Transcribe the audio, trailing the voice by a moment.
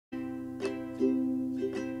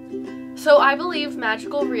So I believe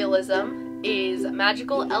magical realism is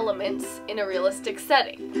magical elements in a realistic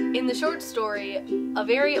setting. In the short story, A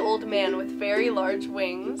Very Old Man with Very Large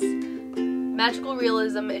Wings, magical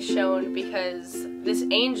realism is shown because this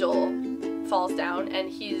angel falls down and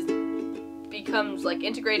he becomes like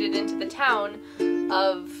integrated into the town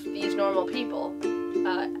of these normal people,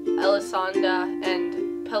 Elisanda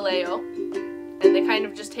and Peleo, and they kind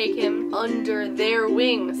of just take him under their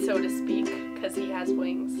wings, so to speak, because he has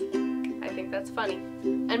wings. I think that's funny.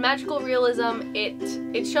 And magical realism,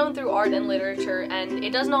 it's shown through art and literature, and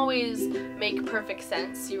it doesn't always make perfect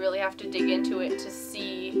sense. You really have to dig into it to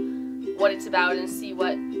see what it's about and see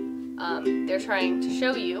what they're trying to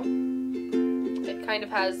show you. It kind of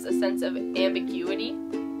has a sense of ambiguity,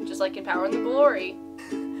 just like in Power and the Glory.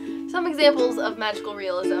 Some examples of magical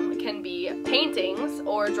realism can be paintings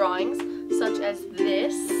or drawings, such as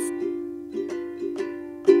this.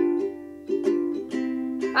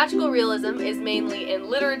 Magical realism is mainly in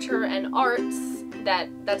literature and arts.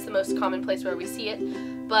 That's the most common place where we see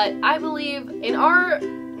it. But I believe in our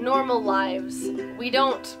normal lives, we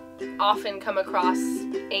don't often come across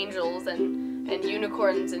angels and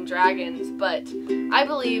unicorns and dragons, but I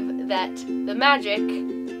believe that the magic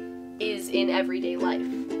is in everyday life.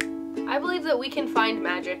 I believe that we can find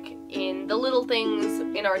magic in the little things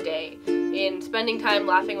in our day, in spending time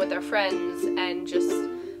laughing with our friends and just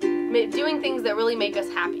doing things that really make us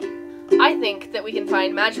happy. I think that we can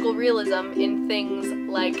find magical realism in things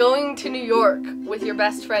like going to New York with your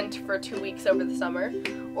best friend for 2 weeks over the summer,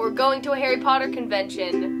 or going to a Harry Potter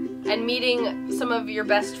convention and meeting some of your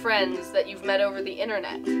best friends that you've met over the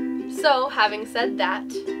internet. So, having said that,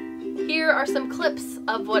 here are some clips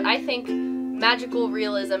of what I think magical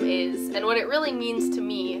realism is and what it really means to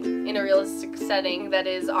me in a realistic setting that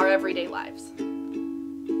is our everyday lives.